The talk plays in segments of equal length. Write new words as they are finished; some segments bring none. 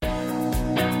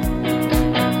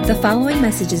The following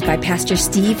message is by Pastor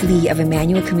Steve Lee of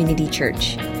Emmanuel Community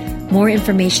Church. More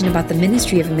information about the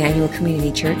ministry of Emmanuel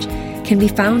Community Church can be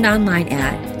found online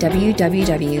at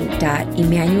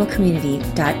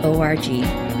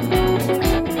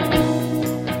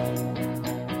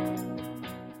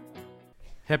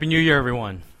www.emmanuelcommunity.org. Happy New Year,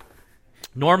 everyone.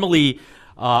 Normally,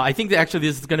 I think that actually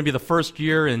this is going to be the first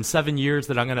year in 7 years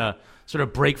that I'm going to sort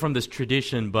of break from this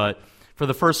tradition, but for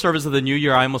the first service of the new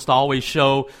year, I almost always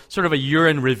show sort of a year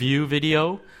in review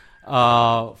video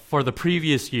for the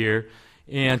previous year.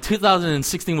 And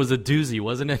 2016 was a doozy,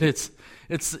 wasn't it?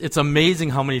 It's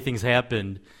amazing how many things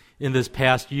happened in this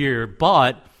past year.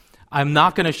 But I'm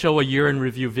not going to show a year in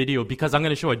review video because I'm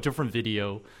going to show a different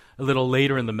video a little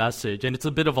later in the message, and it's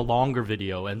a bit of a longer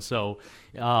video. And so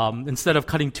instead of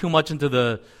cutting too much into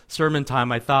the sermon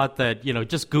time, I thought that,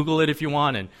 just Google it if you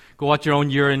want and go watch your own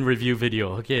year in review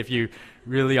video, okay, if you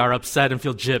really are upset and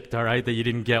feel gypped, all right, that you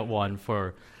didn't get one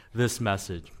for this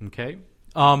message, okay?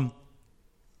 In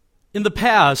the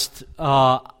past,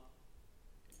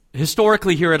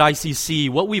 historically here at ICC,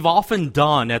 what we've often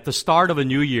done at the start of a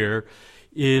new year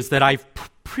is that I've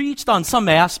preached on some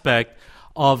aspect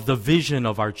of the vision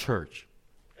of our church.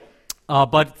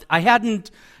 But I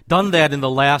hadn't done that in the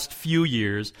last few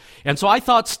years. And so I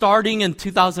thought starting in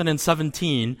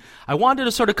 2017, I wanted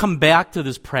to sort of come back to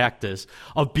this practice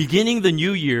of beginning the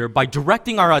new year by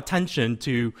directing our attention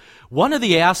to one of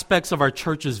the aspects of our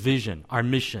church's vision, our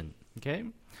mission. Okay?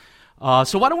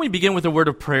 So why don't we begin with a word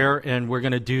of prayer, and we're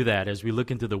going to do that as we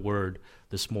look into the Word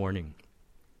this morning.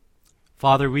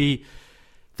 Father, we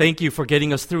thank you for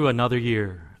getting us through another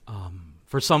year.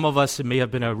 For some of us, it may have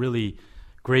been a really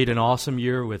great and awesome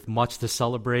year with much to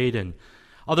celebrate, and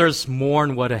others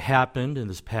mourn what had happened in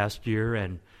this past year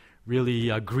and really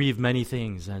grieve many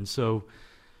things. And so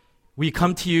we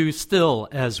come to you still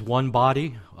as one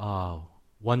body,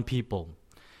 one people,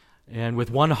 and with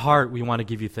one heart we want to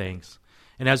give you thanks.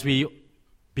 And as we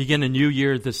begin a new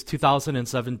year, this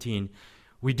 2017,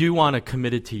 we do want to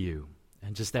commit it to you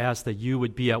and just ask that you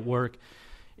would be at work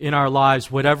in our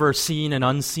lives, whatever seen and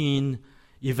unseen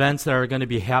events that are going to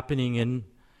be happening in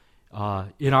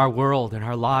our world, in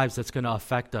our lives, that's going to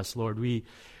affect us, Lord. We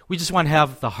just want to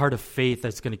have the heart of faith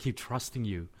that's going to keep trusting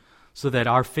you so that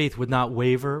our faith would not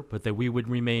waver, but that we would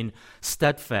remain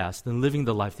steadfast in living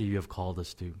the life that you have called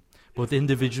us to, both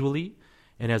individually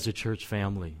and as a church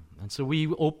family. And so we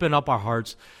open up our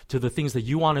hearts to the things that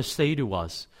you want to say to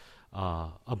us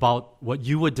about what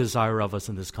you would desire of us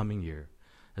in this coming year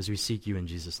as we seek you in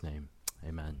Jesus' name.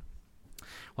 Amen.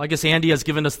 Well, I guess Andy has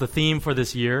given us the theme for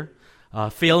this year,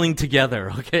 failing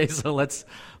together. Okay, so let's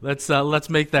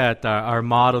make that our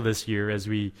motto this year as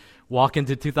we walk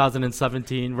into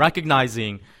 2017,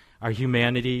 recognizing our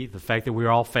humanity, the fact that we're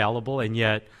all fallible, and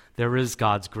yet there is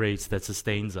God's grace that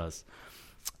sustains us.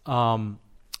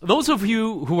 Those of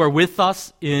you who are with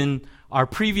us in our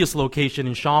previous location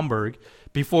in Schaumburg,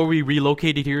 before we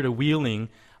relocated here to Wheeling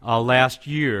last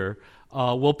year,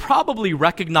 will probably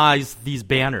recognize these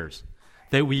banners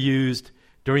that we used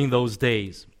during those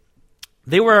days.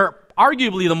 They were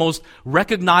arguably the most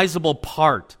recognizable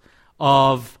part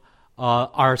of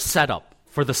our setup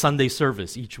for the Sunday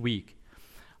service each week.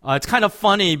 It's kind of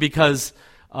funny because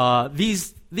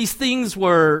these things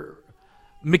were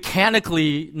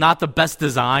mechanically not the best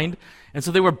designed, and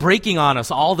so they were breaking on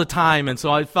us all the time, and so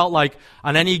I felt like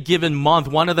on any given month,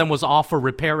 one of them was off for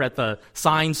repair at the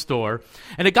sign store.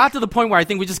 And it got to the point where I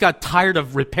think we just got tired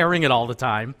of repairing it all the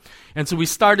time, and so we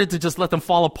started to just let them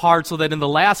fall apart so that in the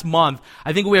last month,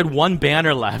 I think we had one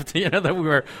banner left, that we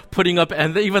were putting up,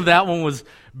 and even that one was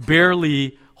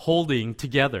barely holding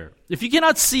together. If you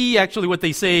cannot see actually what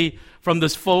they say from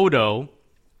this photo,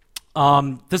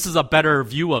 this is a better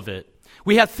view of it.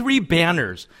 We had 3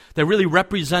 banners that really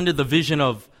represented the vision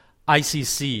of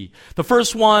ICC. The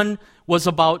first one was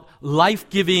about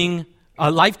life-giving,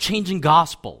 life-changing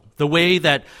gospel, the way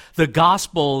that the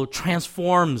gospel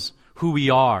transforms who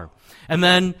we are. And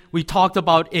then we talked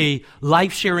about a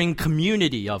life-sharing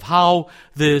community of how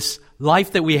this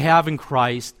life that we have in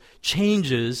Christ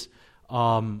changes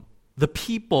the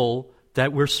people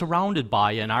that we're surrounded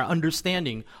by and our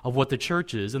understanding of what the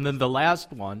church is. And then the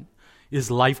last one is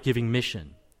life-giving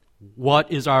mission.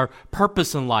 What is our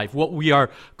purpose in life? What we are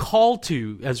called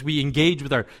to as we engage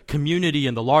with our community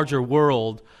and the larger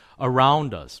world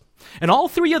around us. And all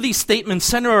 3 of these statements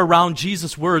center around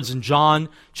Jesus' words in John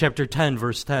chapter 10,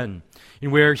 verse 10,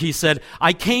 in where he said,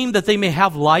 "I came that they may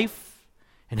have life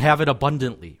and have it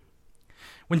abundantly."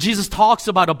 When Jesus talks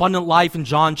about abundant life in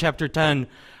John chapter 10,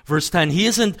 verse 10, he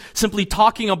isn't simply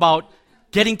talking about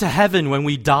getting to heaven when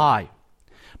we die,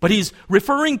 But he's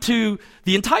referring to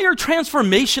the entire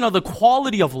transformation of the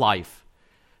quality of life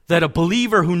that a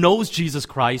believer who knows Jesus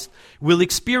Christ will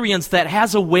experience that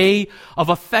has a way of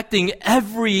affecting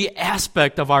every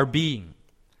aspect of our being.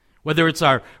 Whether it's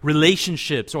our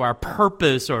relationships or our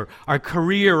purpose or our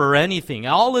career or anything.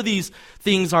 All of these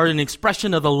things are an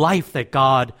expression of the life that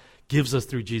God gives us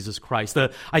through Jesus Christ.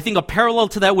 I think a parallel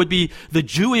to that would be the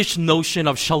Jewish notion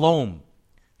of shalom.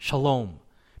 Shalom,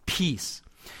 peace.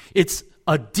 It's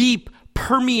a deep,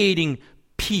 permeating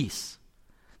peace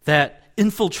that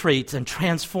infiltrates and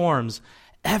transforms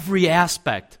every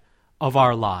aspect of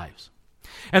our lives.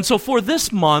 And so for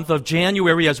this month of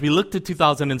January, as we look to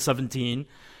 2017,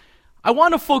 I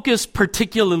want to focus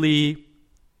particularly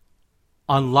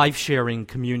on life-sharing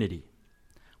community.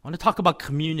 I want to talk about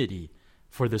community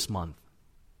for this month.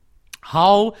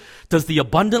 How does the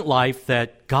abundant life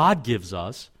that God gives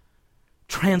us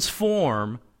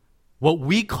transform what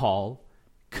we call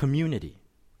community,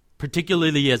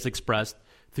 particularly as expressed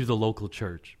through the local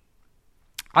church?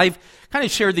 I've kind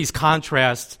of shared these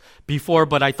contrasts before,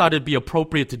 but I thought it'd be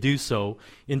appropriate to do so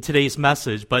in today's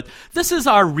message. But this is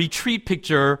our retreat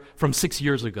picture from 6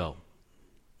 years ago.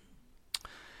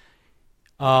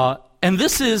 And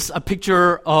this is a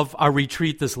picture of our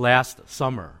retreat this last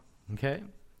summer, okay?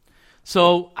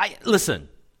 So, listen,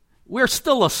 we're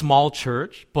still a small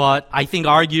church, but I think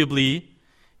arguably,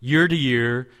 year to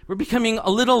year, we're becoming a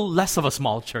little less of a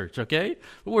small church, okay?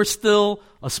 But we're still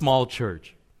a small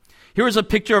church. Here is a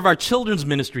picture of our children's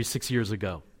ministry 6 years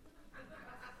ago.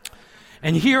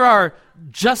 And here are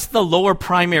just the lower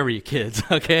primary kids,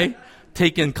 okay,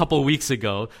 taken a couple of weeks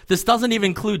ago. This doesn't even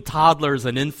include toddlers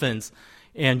and infants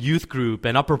and youth group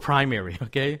and upper primary,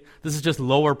 okay? This is just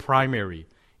lower primary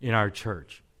in our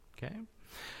church, okay?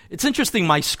 It's interesting,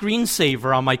 my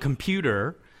screensaver on my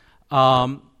computer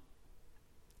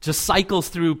just cycles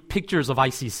through pictures of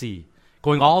ICC,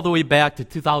 going all the way back to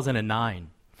 2009.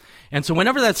 And so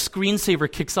whenever that screensaver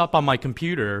kicks up on my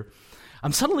computer,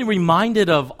 I'm suddenly reminded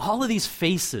of all of these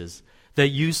faces that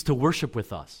used to worship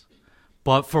with us,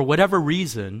 but for whatever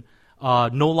reason,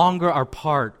 no longer are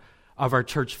part of our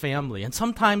church family. And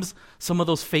sometimes some of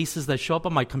those faces that show up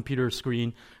on my computer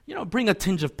screen, bring a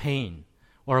tinge of pain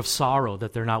or of sorrow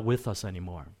that they're not with us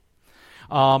anymore.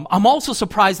 I'm also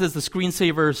surprised as the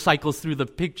screensaver cycles through the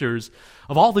pictures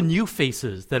of all the new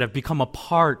faces that have become a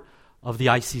part of the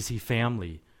ICC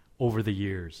family over the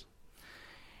years.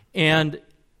 And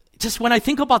just when I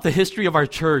think about the history of our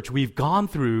church, we've gone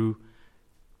through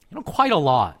quite a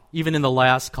lot, even in the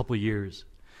last couple of years.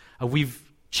 We've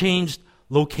changed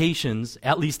locations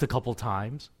at least a couple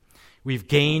times. We've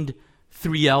gained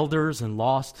 3 elders and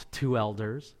lost 2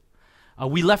 elders.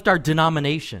 We left our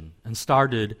denomination and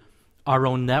started our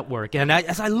own network. And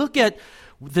as I look at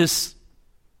this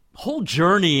whole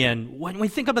journey, and when we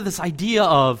think about this idea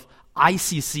of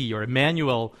ICC, or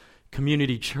Emmanuel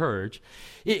Community Church,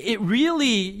 it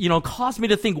really, caused me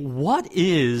to think, what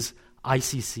is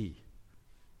ICC?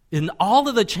 In all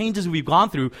of the changes we've gone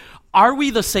through, are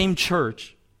we the same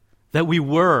church that we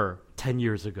were 10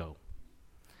 years ago?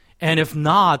 And if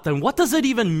not, then what does it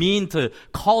even mean to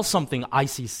call something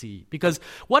ICC? Because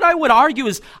what I would argue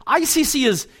is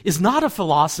ICC is not a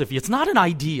philosophy. It's not an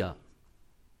idea.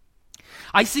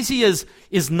 ICC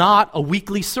is not a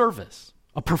weekly service,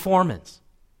 a performance.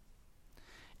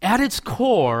 At its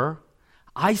core,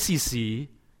 ICC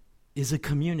is a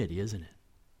community, isn't it?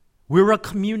 We're a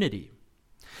community.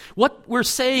 What we're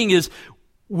saying is,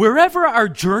 wherever our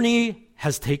journey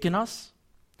has taken us,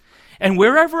 and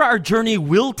wherever our journey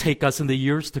will take us in the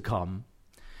years to come,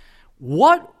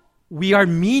 what we are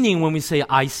meaning when we say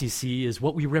ICC is,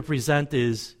 what we represent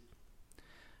is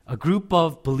a group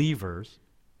of believers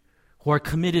who are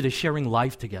committed to sharing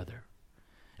life together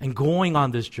and going on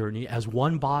this journey as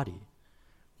one body,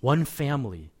 one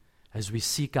family, as we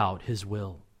seek out His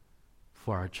will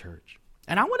for our church.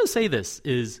 And I want to say this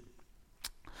is,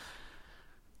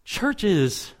 church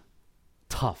is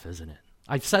tough, isn't it?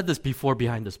 I've said this before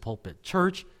behind this pulpit.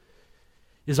 Church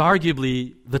is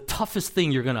arguably the toughest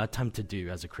thing you're going to attempt to do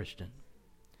as a Christian.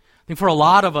 I think for a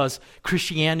lot of us,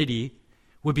 Christianity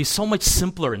would be so much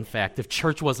simpler, in fact, if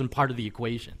church wasn't part of the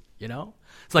equation,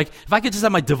 It's like, if I could just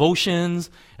have my devotions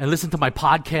and listen to my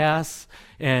podcasts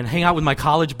and hang out with my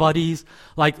college buddies,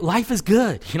 life is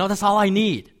good, that's all I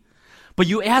need. But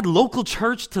you add local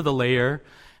church to the layer,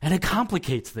 and it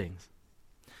complicates things.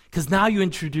 Because now you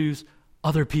introduce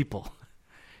other people.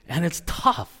 And it's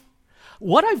tough.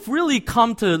 What I've really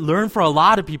come to learn for a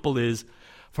lot of people is,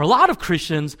 for a lot of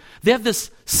Christians, they have this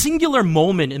singular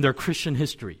moment in their Christian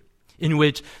history in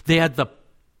which they had the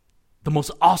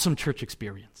most awesome church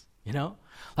experience,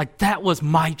 Like that was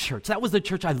my church. That was the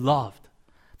church I loved,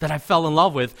 that I fell in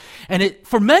love with. And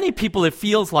for many people, it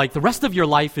feels like the rest of your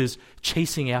life is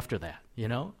chasing after that, you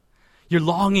know? You're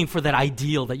longing for that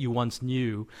ideal that you once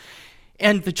knew.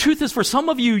 And the truth is, for some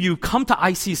of you, you come to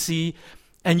ICC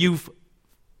and you've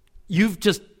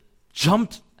just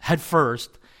jumped head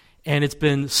first, and it's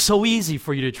been so easy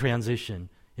for you to transition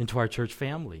into our church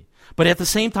family. But at the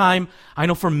same time, I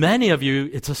know for many of you,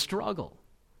 it's a struggle.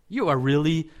 You are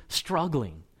really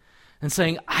struggling and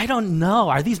saying, I don't know,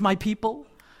 are these my people?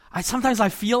 Sometimes I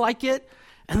feel like it,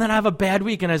 and then I have a bad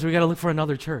week, and we got to look for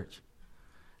another church.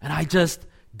 And I just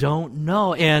don't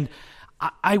know. And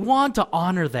I want to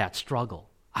honor that struggle.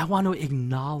 I want to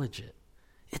acknowledge it.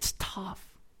 It's tough.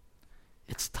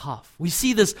 It's tough. We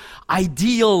see this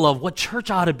ideal of what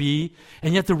church ought to be,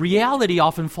 and yet the reality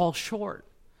often falls short.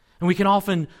 And we can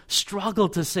often struggle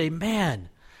to say, man,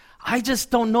 I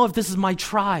just don't know if this is my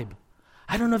tribe.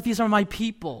 I don't know if these are my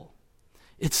people.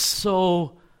 It's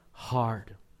so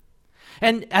hard.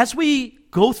 And as we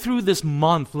go through this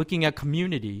month looking at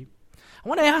community, I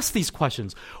want to ask these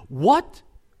questions. What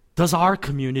does our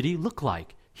community look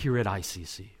like here at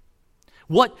ICC?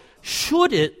 What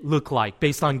should it look like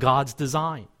based on God's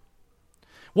design?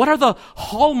 What are the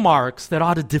hallmarks that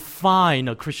ought to define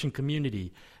a Christian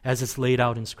community as it's laid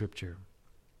out in Scripture?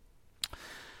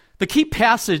 The key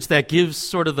passage that gives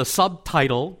sort of the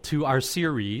subtitle to our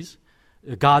series,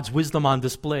 God's Wisdom on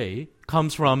Display,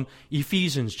 comes from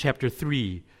Ephesians chapter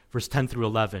 3, verse 10 through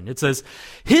 11. It says,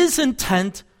 His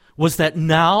intent was that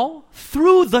now,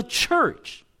 through the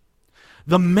church,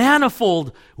 the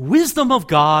manifold wisdom of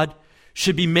God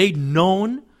should be made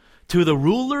known to the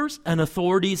rulers and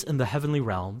authorities in the heavenly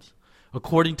realms,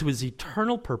 according to His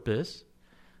eternal purpose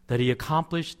that He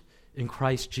accomplished in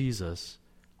Christ Jesus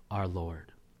our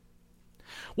Lord.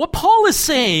 What Paul is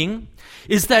saying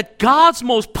is that God's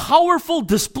most powerful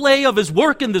display of His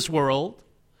work in this world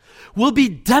will be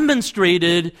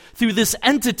demonstrated through this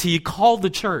entity called the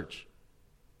church.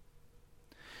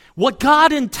 What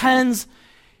God intends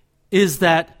is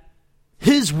that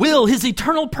His will, His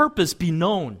eternal purpose be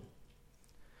known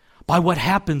by what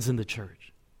happens in the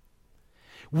church.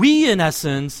 We, in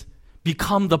essence,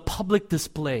 become the public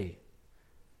display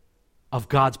of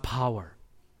God's power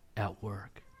at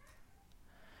work.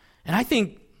 And I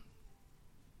think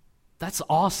that's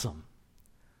awesome.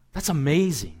 That's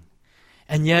amazing.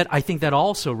 And yet, I think that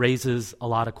also raises a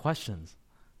lot of questions.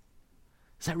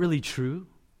 Is that really true?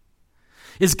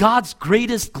 Is God's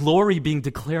greatest glory being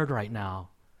declared right now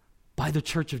by the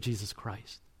Church of Jesus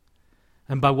Christ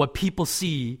and by what people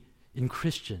see in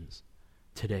Christians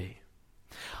today?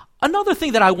 Another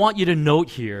thing that I want you to note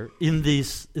here in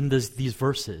these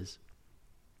verses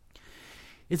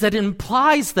is that it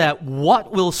implies that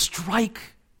what will strike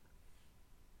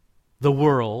the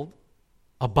world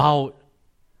about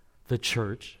the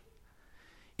church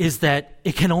is that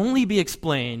it can only be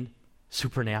explained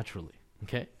supernaturally,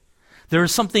 okay? There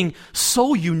is something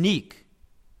so unique,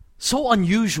 so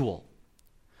unusual,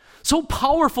 so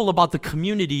powerful about the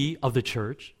community of the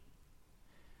church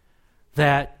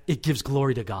that it gives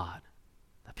glory to God.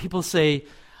 That people say,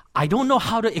 I don't know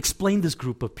how to explain this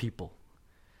group of people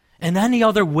in any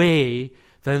other way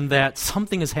than that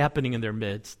something is happening in their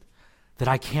midst that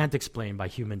I can't explain by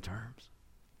human terms.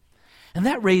 And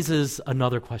that raises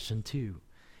another question too.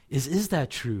 Is that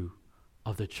true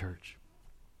of the church?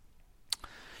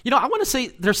 You know, I want to say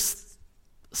there's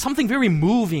something very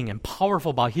moving and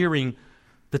powerful about hearing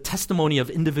the testimony of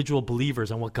individual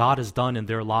believers and what God has done in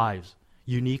their lives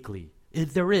uniquely.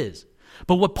 There is.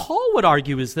 But what Paul would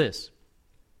argue is this,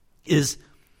 is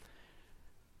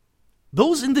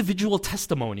those individual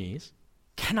testimonies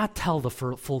cannot tell the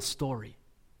full story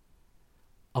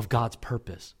of God's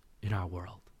purpose in our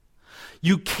world.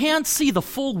 You can't see the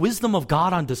full wisdom of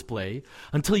God on display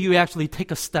until you actually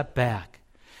take a step back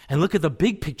and look at the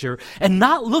big picture and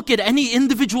not look at any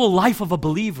individual life of a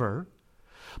believer,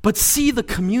 but see the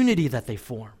community that they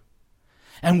form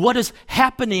and what is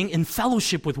happening in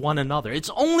fellowship with one another. It's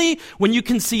only when you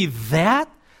can see that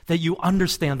you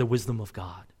understand the wisdom of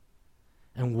God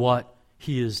and what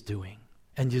He is doing.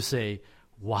 And you say,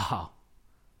 wow,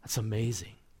 that's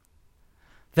amazing.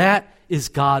 That is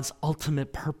God's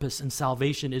ultimate purpose in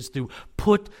salvation, is to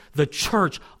put the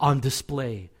church on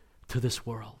display to this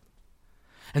world.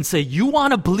 And say, you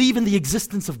want to believe in the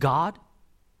existence of God?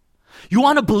 You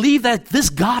want to believe that this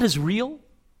God is real?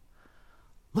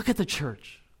 Look at the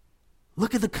church.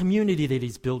 Look at the community that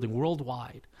He's building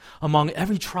worldwide, among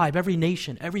every tribe, every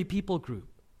nation, every people group,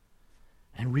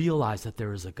 and realize that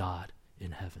there is a God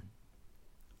in heaven.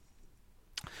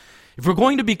 If we're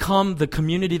going to become the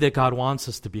community that God wants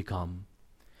us to become,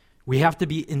 We have to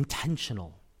be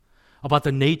intentional about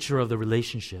the nature of the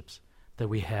relationships that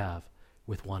we have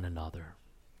with one another.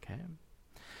 Okay?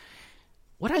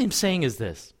 What I am saying is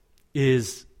this,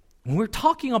 is when we're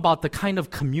talking about the kind of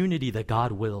community that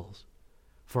God wills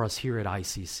for us here at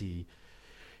ICC,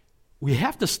 we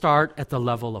have to start at the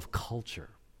level of culture.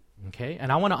 Okay?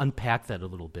 And I want to unpack that a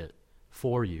little bit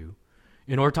for you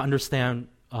in order to understand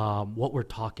what we're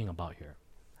talking about here.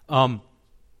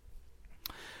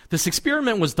 This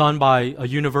experiment was done by a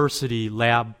university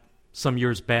lab some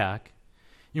years back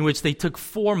in which they took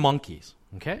 4 monkeys,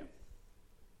 okay?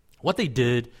 What they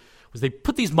did was they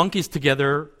put these monkeys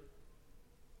together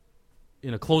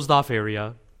in a closed-off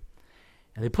area,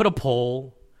 and they put a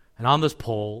pole, and on this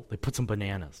pole, they put some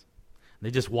bananas. And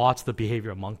they just watched the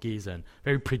behavior of monkeys, and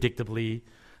very predictably,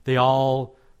 they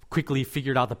all quickly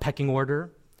figured out the pecking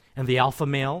order, and the alpha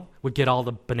male would get all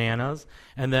the bananas,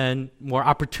 and then more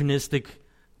opportunistic,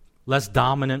 less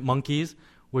dominant monkeys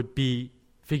would be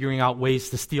figuring out ways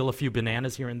to steal a few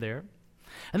bananas here and there.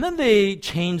 And then they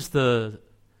changed the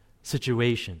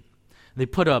situation. They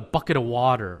put a bucket of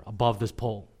water above this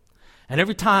pole. And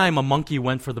every time a monkey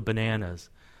went for the bananas,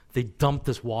 they dumped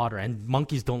this water, and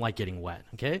monkeys don't like getting wet,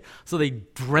 okay? So they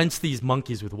drench these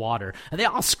monkeys with water, and they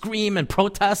all scream and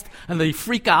protest, and they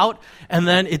freak out, and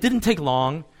then it didn't take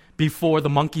long before the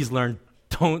monkeys learned,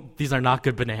 these are not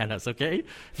good bananas, okay?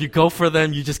 If you go for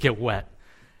them, you just get wet.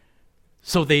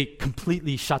 So they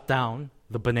completely shut down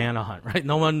the banana hunt, right?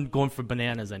 No one going for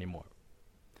bananas anymore.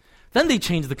 Then they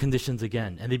changed the conditions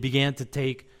again, and they began to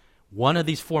take one of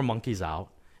these 4 monkeys out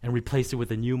and replace it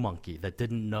with a new monkey that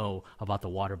didn't know about the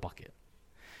water bucket.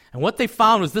 And what they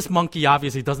found was this monkey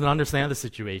obviously doesn't understand the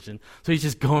situation, so he's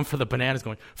just going for the bananas,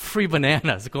 going, free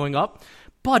bananas, going up.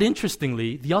 But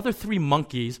interestingly, the other 3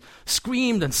 monkeys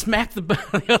screamed and smacked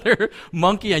the other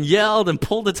monkey and yelled and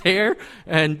pulled its hair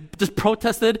and just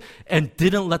protested and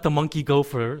didn't let the monkey go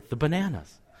for the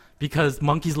bananas. Because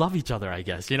monkeys love each other, I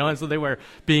guess, and so they were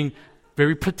being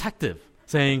very protective,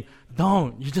 saying,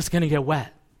 don't, you're just going to get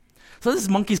wet. So this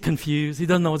monkey's confused, he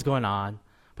doesn't know what's going on,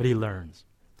 but he learns.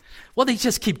 Well, they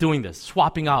just keep doing this,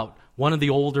 swapping out one of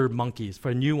the older monkeys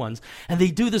for new ones, and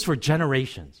they do this for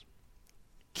generations.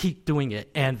 Keep doing it,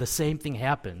 and the same thing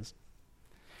happens.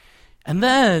 And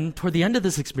then, toward the end of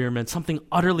this experiment, something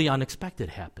utterly unexpected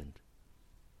happened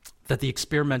that the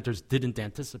experimenters didn't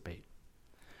anticipate.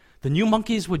 The new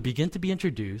monkeys would begin to be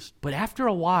introduced, but after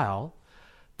a while,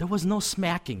 there was no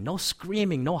smacking, no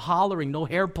screaming, no hollering, no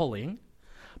hair pulling.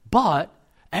 But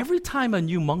every time a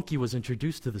new monkey was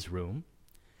introduced to this room,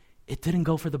 it didn't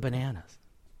go for the bananas.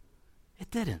 It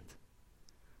didn't.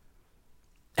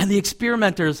 And the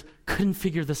experimenters couldn't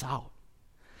figure this out.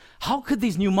 How could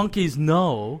these new monkeys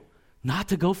know not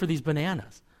to go for these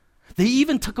bananas? They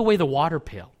even took away the water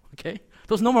pail, okay?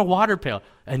 There was no more water pail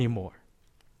anymore.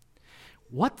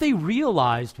 What they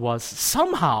realized was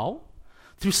somehow,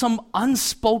 through some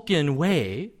unspoken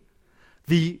way,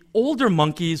 the older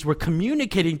monkeys were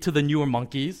communicating to the newer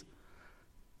monkeys,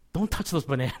 don't touch those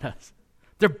bananas.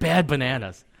 They're bad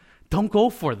bananas. Don't go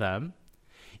for them.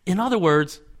 In other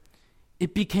words,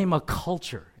 it became a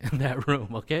culture in that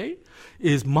room, okay?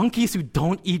 Is monkeys who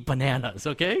don't eat bananas,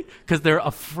 okay? Because they're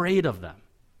afraid of them.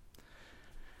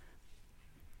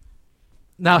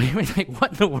 Now, you may think,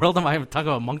 what in the world am I talking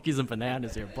about monkeys and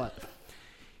bananas here? But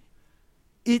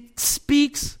it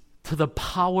speaks to the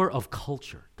power of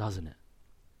culture, doesn't it?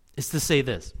 It's to say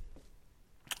this.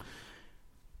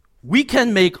 We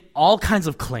can make all kinds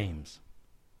of claims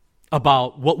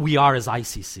about what we are as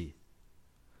ICC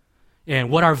and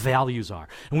what our values are.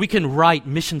 And we can write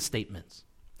mission statements.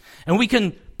 And we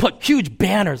can put huge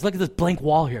banners. Look at this blank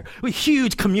wall here. With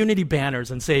huge community banners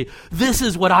and say, this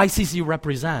is what ICC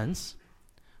represents.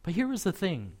 But here is the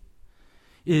thing,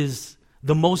 is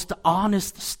the most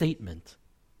honest statement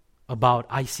about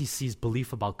ICC's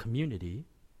belief about community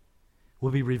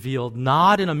will be revealed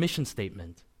not in a mission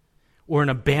statement or in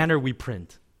a banner we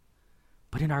print,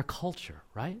 but in our culture,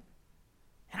 right?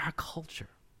 In our culture.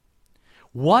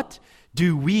 What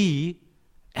do we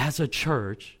as a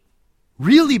church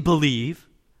really believe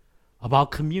about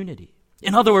community?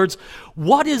 In other words,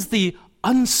 what is the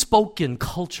unspoken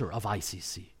culture of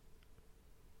ICC?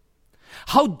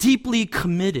 How deeply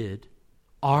committed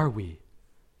are we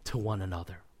to one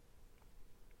another?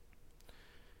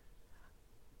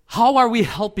 How are we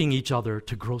helping each other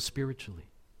to grow spiritually?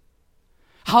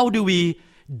 How do we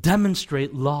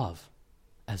demonstrate love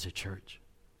as a church?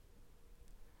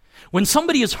 When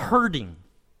somebody is hurting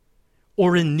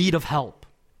or in need of help,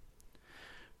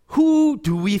 who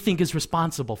do we think is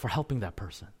responsible for helping that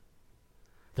person?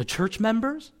 The church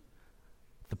members?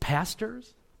 The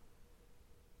pastors?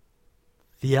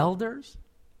 the elders.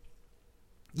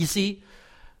 You see,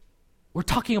 we're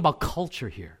talking about culture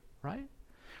here, right?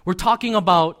 We're talking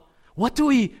about what do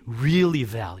we really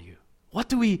value? What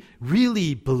do we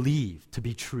really believe to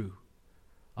be true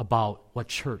about what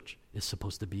church is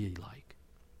supposed to be like?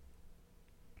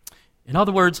 In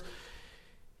other words,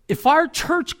 if our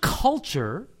church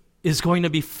culture is going to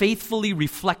be faithfully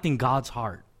reflecting God's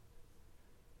heart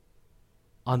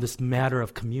on this matter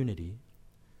of community,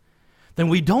 then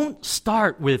we don't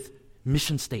start with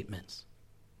mission statements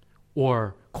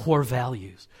or core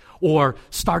values or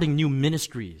starting new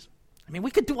ministries. I mean,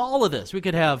 we could do all of this. We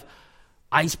could have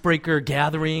icebreaker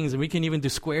gatherings, and we can even do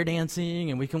square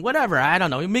dancing, and we can whatever, I don't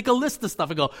know. We make a list of stuff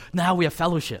and go, now we have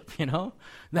fellowship,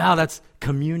 Now that's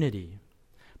community.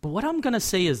 But what I'm going to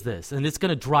say is this, and it's going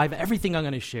to drive everything I'm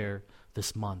going to share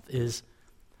this month, is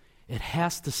it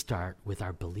has to start with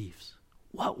our beliefs.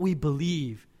 What we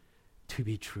believe to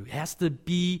be true. It has to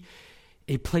be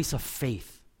a place of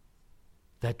faith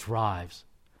that drives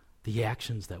the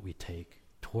actions that we take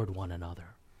toward one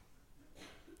another.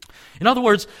 In other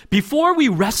words, before we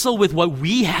wrestle with what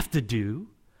we have to do,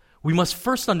 we must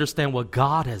first understand what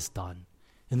God has done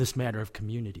in this matter of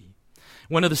community.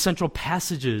 One of the central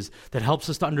passages that helps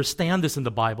us to understand this in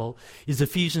the Bible is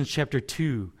Ephesians chapter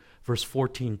 2, verse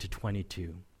 14 to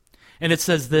 22. And it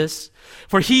says this,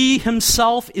 "For he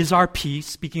himself is our peace,"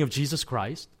 speaking of Jesus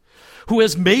Christ, "who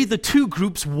has made the two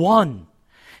groups one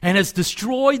and has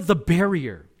destroyed the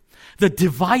barrier, the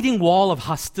dividing wall of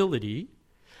hostility,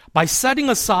 by setting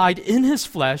aside in his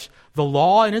flesh the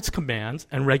law and its commands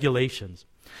and regulations.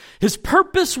 His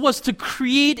purpose was to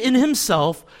create in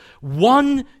himself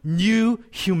one new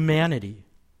humanity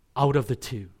out of the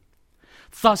two,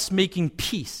 thus making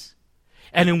peace,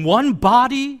 and in one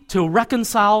body to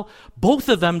reconcile both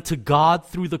of them to God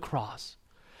through the cross,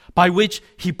 by which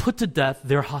he put to death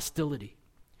their hostility.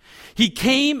 He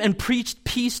came and preached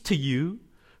peace to you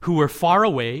who were far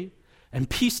away, and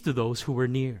peace to those who were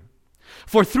near.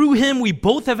 For through him we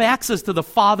both have access to the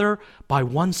Father by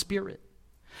one Spirit.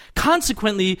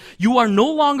 Consequently, you are no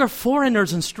longer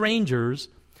foreigners and strangers,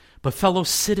 but fellow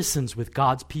citizens with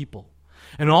God's people,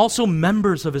 and also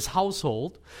members of his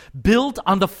household, built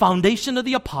on the foundation of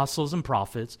the apostles and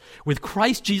prophets, with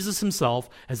Christ Jesus himself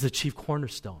as the chief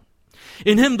cornerstone.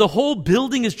 In him the whole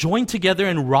building is joined together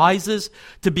and rises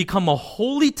to become a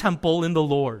holy temple in the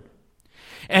Lord.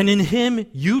 And in him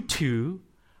you too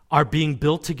are being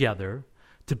built together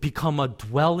to become a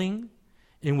dwelling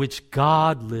in which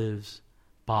God lives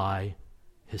by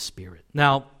his Spirit."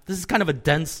 Now, this is kind of a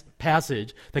dense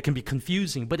passage that can be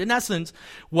confusing, but in essence,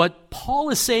 what Paul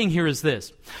is saying here is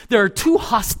this. There are two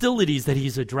hostilities that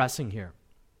he's addressing here.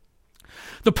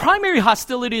 The primary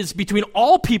hostility is between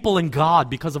all people and God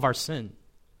because of our sin.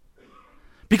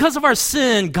 Because of our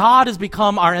sin, God has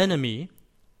become our enemy.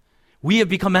 We have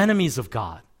become enemies of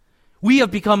God. We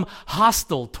have become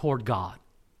hostile toward God.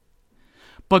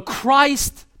 But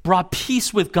Christ brought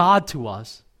peace with God to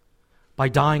us by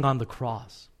dying on the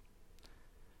cross.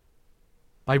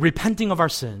 By repenting of our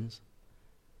sins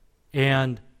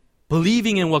and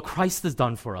believing in what Christ has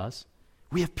done for us,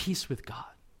 we have peace with God.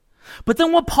 But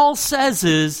then what Paul says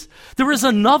is there is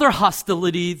another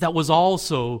hostility that was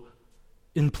also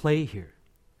in play here.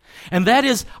 And that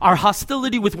is our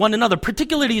hostility with one another.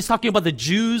 Particularly, he's talking about the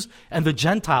Jews and the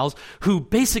Gentiles who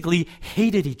basically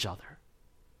hated each other.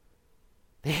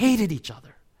 They hated each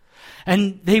other.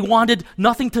 And they wanted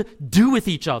nothing to do with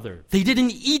each other. They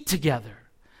didn't eat together.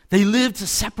 They lived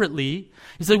separately.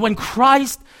 He said when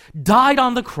Christ died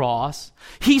on the cross,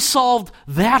 he solved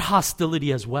that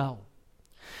hostility as well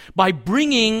by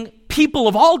bringing people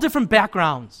of all different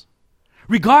backgrounds,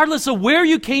 regardless of where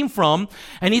you came from.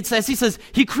 And he says,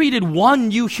 he created one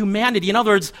new humanity. In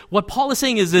other words, what Paul is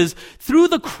saying is through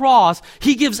the cross,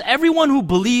 he gives everyone who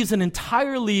believes an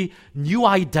entirely new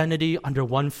identity under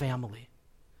one family,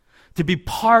 to be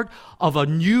part of a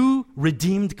new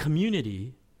redeemed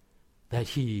community that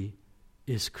he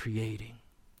is creating.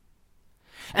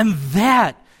 And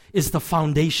that is the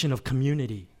foundation of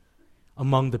community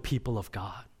among the people of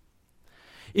God.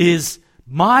 Is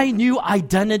my new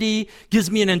identity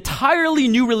gives me an entirely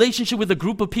new relationship with a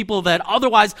group of people that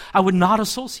otherwise I would not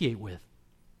associate with,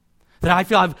 that I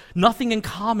feel I have nothing in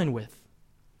common with.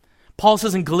 Paul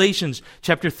says in Galatians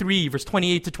chapter 3, verse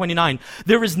 28 to 29,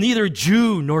 "There is neither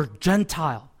Jew nor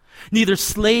Gentile, neither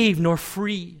slave nor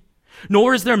free,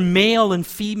 nor is there male and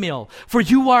female, for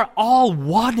you are all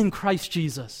one in Christ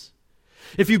Jesus.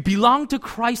 If you belong to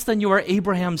Christ, then you are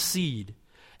Abraham's seed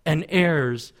and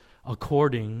heirs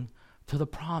according to the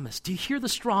promise." Do you hear the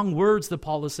strong words that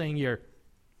Paul is saying here?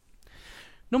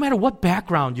 No matter what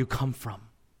background you come from,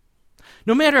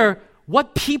 no matter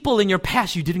what people in your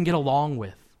past you didn't get along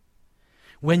with.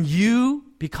 When you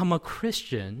become a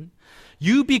Christian,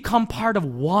 you become part of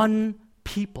one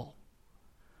people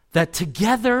that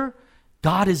together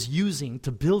God is using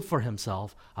to build for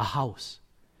himself a house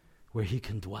where he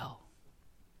can dwell.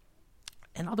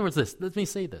 In other words, let me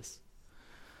say this.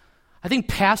 I think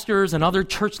pastors and other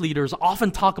church leaders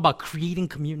often talk about creating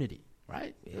community,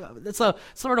 right? That's a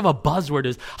sort of a buzzword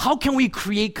is, how can we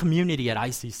create community at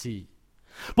ICC?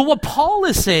 But what Paul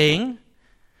is saying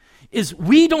is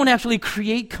we don't actually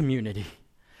create community.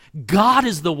 God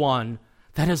is the one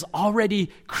that has already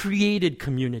created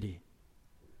community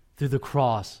through the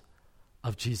cross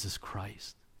of Jesus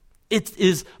Christ. It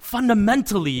is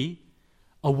fundamentally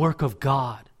a work of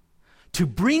God to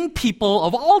bring people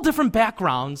of all different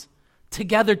backgrounds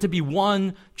together to be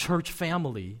one church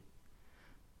family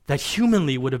that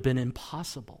humanly would have been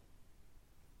impossible.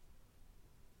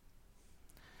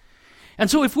 And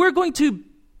so if we're going to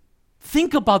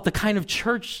think about the kind of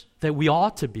church that we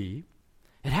ought to be,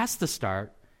 it has to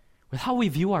start with how we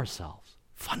view ourselves,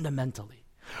 fundamentally.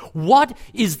 What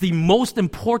is the most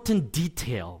important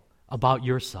detail about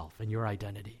yourself and your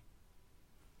identity?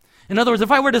 In other words,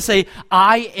 if I were to say,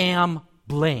 I am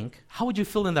blank, how would you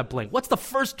fill in that blank? What's the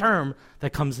first term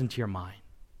that comes into your mind?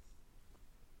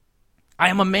 I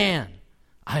am a man.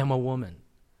 I am a woman.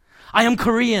 I am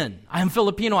Korean. I am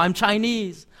Filipino. I'm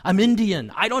Chinese. I'm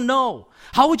Indian. I don't know.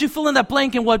 How would you fill in that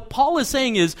blank? And what Paul is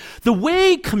saying is, the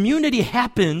way community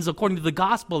happens, according to the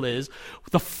gospel, is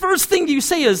the first thing you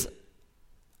say is,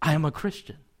 I am a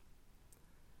Christian.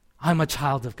 I'm a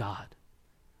child of God.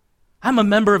 I'm a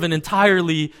member of an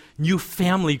entirely new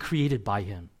family created by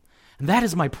him. And that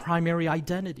is my primary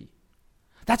identity.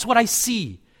 That's what I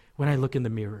see when I look in the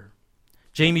mirror.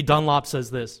 Jamie Dunlop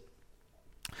says this: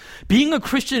 being a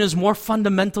Christian is more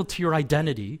fundamental to your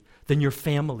identity than your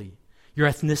family, your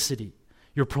ethnicity,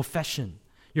 your profession,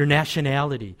 your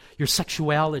nationality, your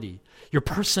sexuality, your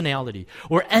personality,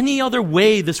 or any other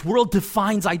way this world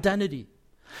defines identity.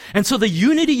 And so the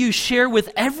unity you share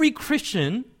with every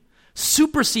Christian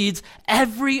supersedes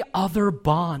every other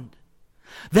bond.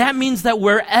 That means that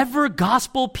wherever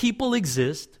gospel people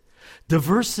exist,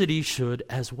 diversity should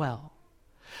as well.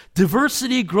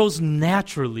 Diversity grows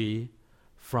naturally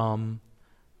from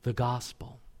the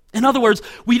gospel. In other words,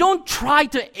 we don't try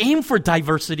to aim for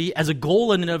diversity as a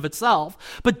goal in and of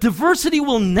itself, but diversity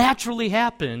will naturally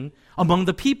happen among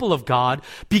the people of God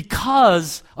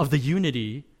because of the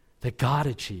unity that God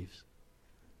achieves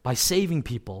by saving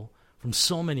people from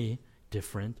so many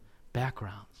different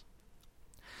backgrounds.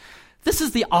 This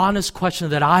is the honest question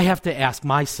that I have to ask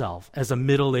myself as a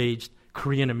middle-aged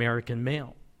Korean American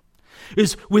male.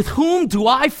 Is with whom do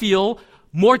I feel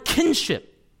more kinship?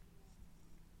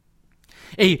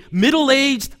 A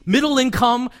middle-aged,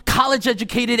 middle-income,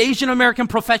 college-educated Asian American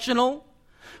professional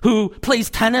who plays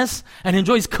tennis and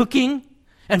enjoys cooking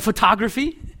and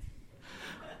photography,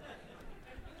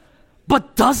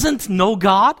 but doesn't know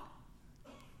God?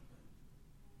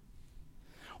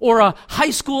 Or a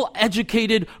high school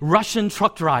educated Russian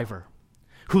truck driver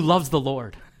who loves the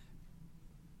Lord?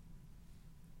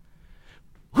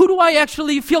 Who do I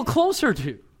actually feel closer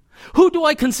to? Who do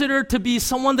I consider to be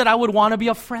someone that I would want to be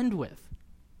a friend with?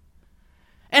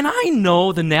 And I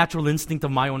know the natural instinct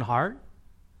of my own heart.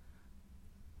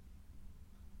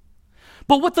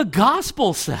 But what the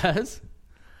gospel says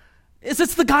is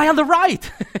it's the guy on the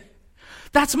right.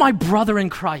 That's my brother in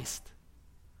Christ.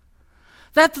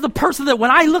 That's the person that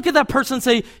when I look at that person and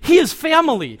say, he is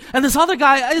family, and this other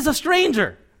guy is a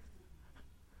stranger.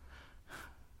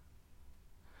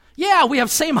 Yeah, we have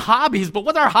same hobbies, but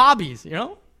what are hobbies, you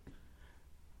know?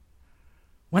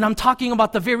 When I'm talking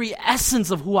about the very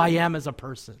essence of who I am as a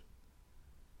person,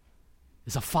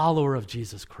 is a follower of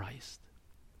Jesus Christ.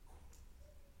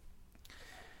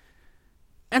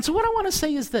 And so what I want to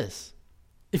say is this.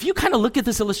 If you kind of look at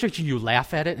this illustration, you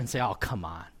laugh at it and say, oh, come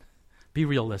on, be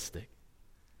realistic.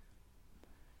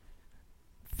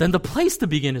 Then the place to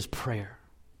begin is prayer.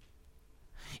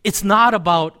 It's not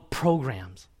about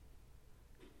programs.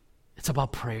 It's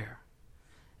about prayer.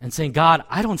 And saying, God,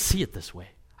 I don't see it this way.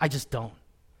 I just don't.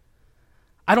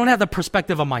 I don't have the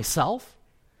perspective of myself,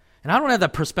 and I don't have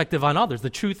that perspective on others. The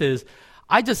truth is,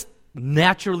 I just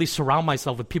naturally surround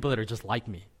myself with people that are just like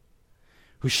me,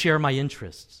 who share my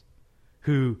interests,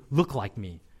 who look like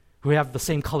me, who have the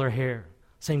same color hair,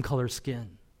 same color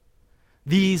skin.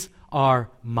 These are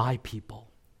my people.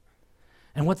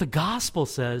 And what the gospel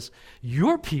says,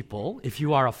 your people, if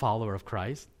you are a follower of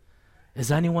Christ, is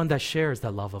anyone that shares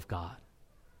the love of God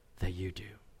that you do.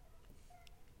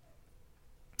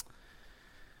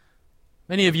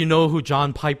 Many of you know who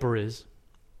John Piper is.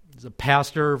 He's a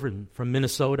pastor from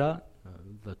Minnesota,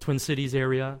 the Twin Cities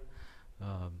area,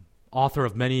 author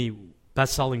of many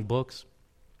best-selling books.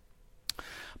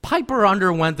 Piper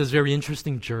underwent this very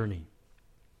interesting journey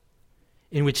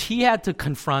in which he had to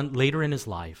confront later in his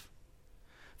life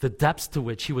the depths to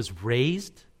which he was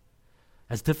raised,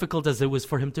 as difficult as it was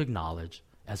for him to acknowledge,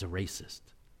 as a racist.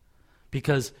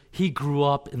 Because he grew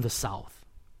up in the South,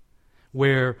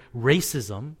 where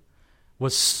racism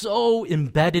was so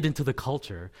embedded into the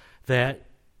culture that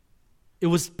it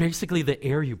was basically the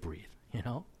air you breathe, you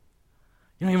know?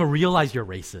 You don't even realize you're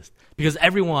racist because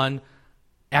everyone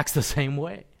acts the same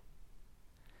way.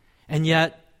 And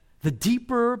yet, the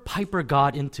deeper Piper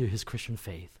got into his Christian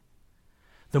faith,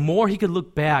 the more he could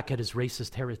look back at his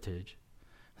racist heritage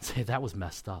and say, that was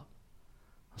messed up.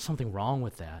 There's something wrong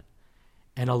with that.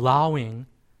 And allowing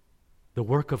the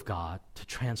work of God to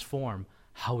transform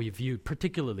how he viewed,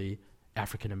 particularly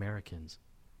African Americans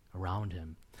around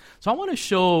him. So I want to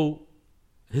show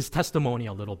his testimony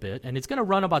a little bit, and it's going to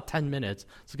run about 10 minutes. So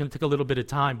it's going to take a little bit of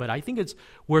time, but I think it's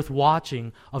worth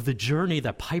watching of the journey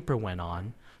that Piper went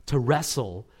on to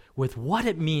wrestle with what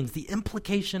it means, the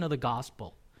implication of the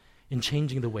gospel in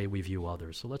changing the way we view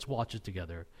others. So let's watch it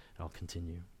together, and I'll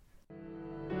continue.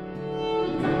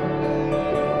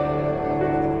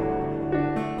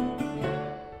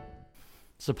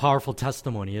 It's a powerful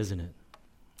testimony, isn't it?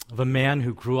 Of a man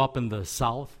who grew up in the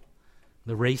South,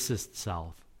 the racist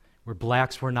South, where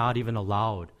blacks were not even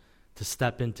allowed to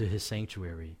step into his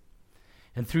sanctuary.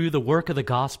 And through the work of the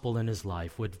gospel in his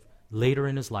life, would later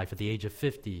in his life, at the age of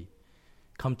 50,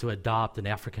 come to adopt an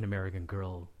African-American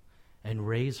girl and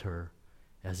raise her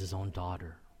as his own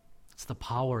daughter. It's the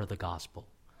power of the gospel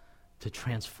to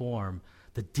transform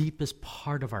the deepest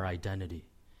part of our identity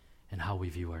and how we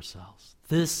view ourselves.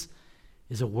 This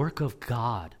is a work of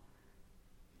God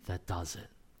that does it.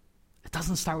 It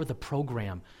doesn't start with a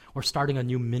program or starting a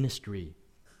new ministry.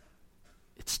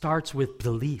 It starts with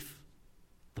belief,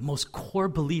 the most core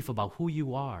belief about who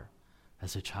you are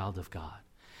as a child of God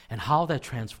and how that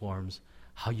transforms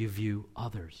how you view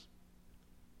others.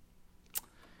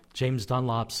 Jamie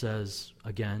Dunlop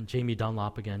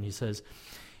again, he says,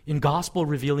 in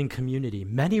gospel-revealing community,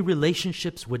 many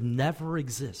relationships would never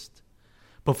exist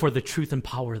but for the truth and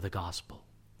power of the gospel,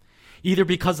 either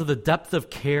because of the depth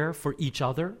of care for each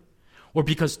other or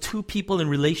because two people in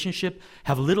relationship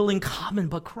have little in common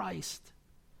but Christ.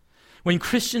 When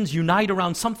Christians unite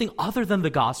around something other than the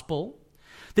gospel,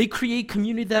 they create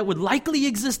community that would likely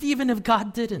exist even if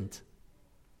God didn't.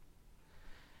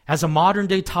 As a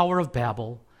modern-day Tower of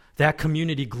Babel, that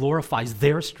community glorifies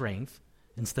their strength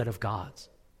instead of God's.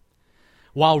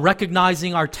 While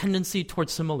recognizing our tendency toward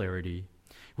similarity,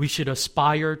 we should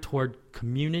aspire toward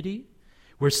community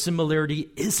where similarity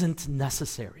isn't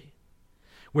necessary,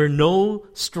 where no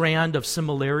strand of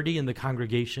similarity in the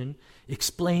congregation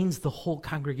explains the whole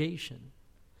congregation.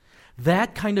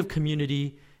 That kind of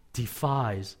community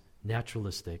defies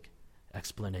naturalistic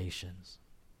explanations.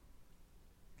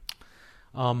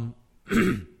 One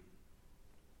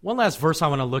last verse I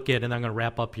want to look at, and I'm going to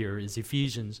wrap up here, is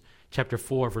Ephesians chapter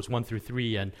 4, verse 1 through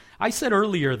 3. And I said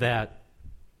earlier that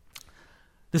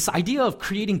this idea of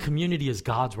creating community is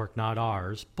God's work, not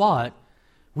ours, but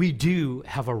we do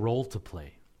have a role to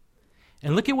play.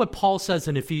 And look at what Paul says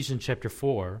in Ephesians chapter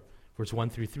 4, verse 1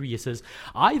 through 3. He says,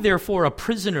 I, therefore, a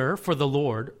prisoner for the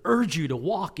Lord, urge you to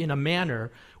walk in a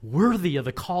manner worthy of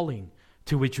the calling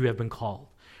to which you have been called,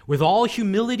 with all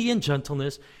humility and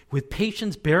gentleness, with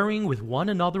patience bearing with one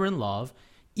another in love,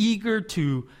 eager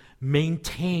to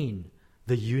maintain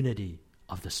the unity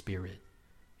of the Spirit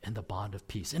and the bond of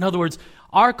peace. In other words,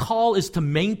 our call is to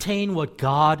maintain what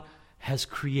God has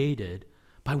created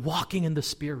by walking in the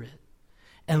Spirit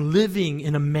and living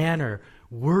in a manner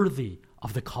worthy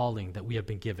of the calling that we have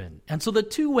been given. And so the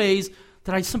two ways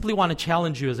that I simply want to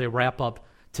challenge you as I wrap up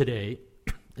today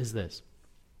is this.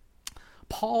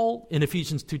 Paul in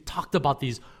Ephesians 2 talked about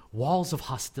these walls of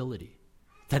hostility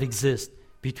that exist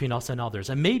between us and others.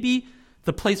 And maybe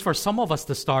the place for some of us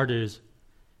to start is,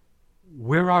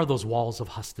 where are those walls of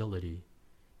hostility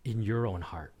in your own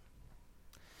heart?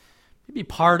 Maybe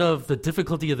part of the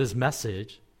difficulty of this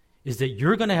message is that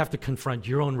you're going to have to confront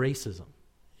your own racism,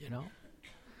 you know?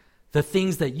 The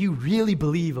things that you really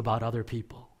believe about other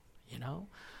people, you know?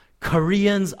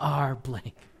 Koreans are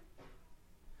blank.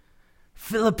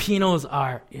 Filipinos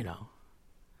are,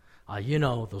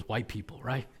 those white people,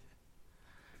 right?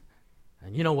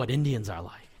 And you know what Indians are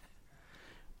like.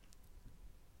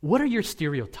 What are your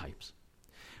stereotypes?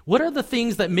 What are the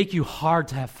things that make you hard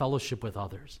to have fellowship with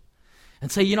others?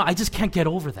 And say, I just can't get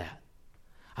over that.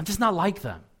 I'm just not like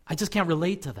them. I just can't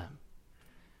relate to them.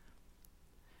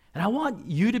 And I want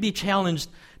you to be challenged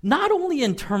not only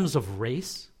in terms of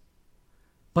race,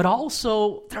 but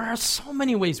also there are so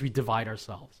many ways we divide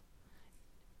ourselves.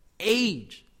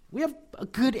 Age. We have a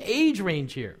good age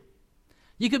range here.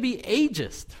 You could be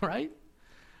ageist, right?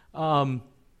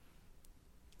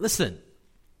 Listen,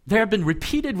 there have been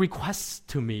repeated requests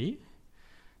to me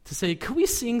to say, could we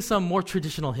sing some more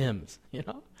traditional hymns,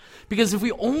 Because if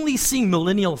we only sing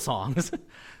millennial songs,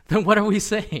 then what are we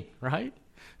saying, right?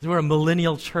 We're a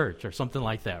millennial church or something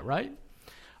like that, right?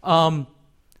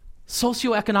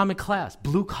 Socioeconomic class,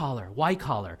 blue collar, white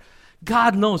collar.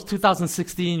 God knows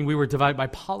 2016 we were divided by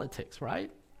politics,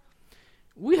 right?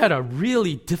 We had a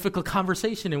really difficult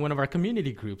conversation in one of our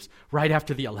community groups right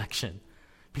after the election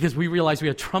because we realized we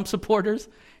had Trump supporters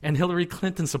and Hillary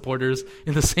Clinton supporters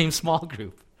in the same small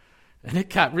group. And it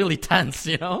got really tense,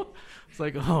 It's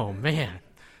like, oh, man.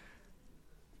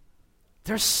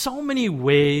 There's so many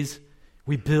ways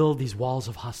we build these walls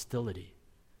of hostility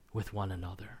with one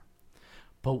another.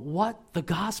 But what the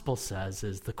gospel says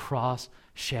is the cross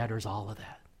shatters all of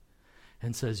that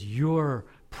and says your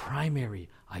primary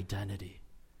identity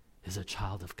is a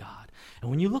child of God. And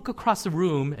when you look across the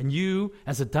room and you,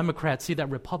 as a Democrat, see that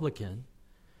Republican,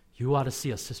 you ought to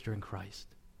see a sister in Christ.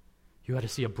 You ought to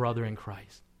see a brother in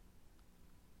Christ.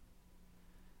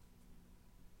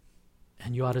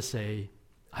 And you ought to say,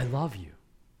 I love you.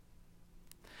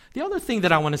 The other thing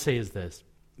that I want to say is this.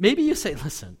 Maybe you say,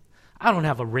 listen, I don't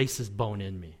have a racist bone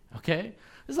in me, okay?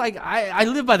 It's like I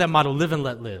live by that motto, live and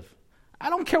let live. I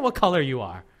don't care what color you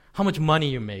are, how much money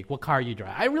you make, what car you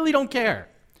drive. I really don't care.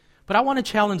 But I want to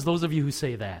challenge those of you who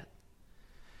say that.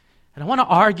 And I want to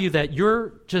argue that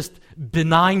your just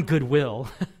benign goodwill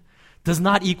does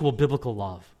not equal biblical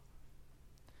love.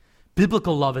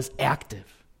 Biblical love is active.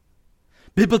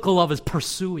 Biblical love is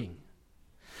pursuing.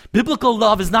 Biblical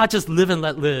love is not just live and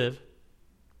let live.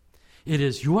 It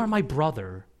is, you are my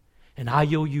brother, and I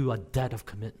owe you a debt of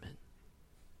commitment.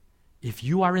 If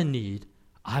you are in need,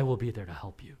 I will be there to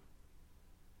help you.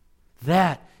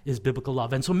 That is biblical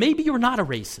love. And so maybe you're not a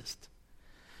racist.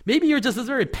 Maybe you're just a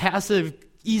very passive,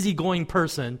 easygoing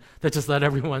person that just let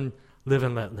everyone live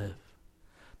and let live.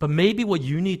 But maybe what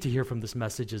you need to hear from this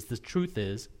message is the truth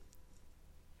is,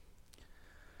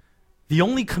 the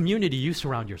only community you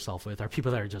surround yourself with are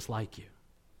people that are just like you.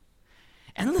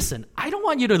 And listen, I don't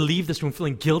want you to leave this room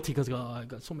feeling guilty because, I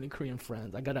got so many Korean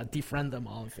friends. I got to defriend them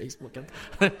all on Facebook.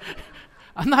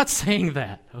 I'm not saying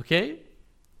that, okay?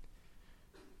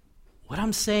 What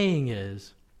I'm saying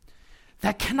is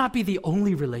that cannot be the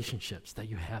only relationships that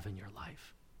you have in your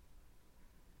life.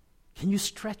 Can you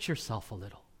stretch yourself a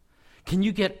little? Can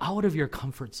you get out of your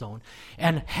comfort zone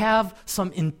and have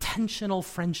some intentional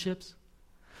friendships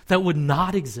that would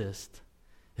not exist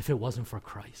if it wasn't for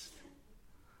Christ?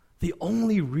 The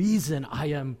only reason I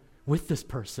am with this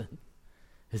person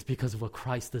is because of what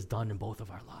Christ has done in both of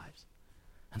our lives.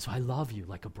 And so I love you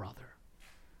like a brother.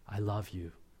 I love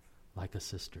you like a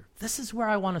sister. This is where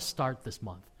I want to start this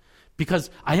month, because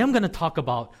I am going to talk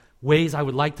about ways I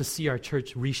would like to see our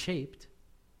church reshaped,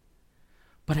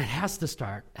 but it has to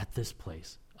start at this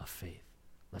place of faith.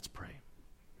 Let's pray.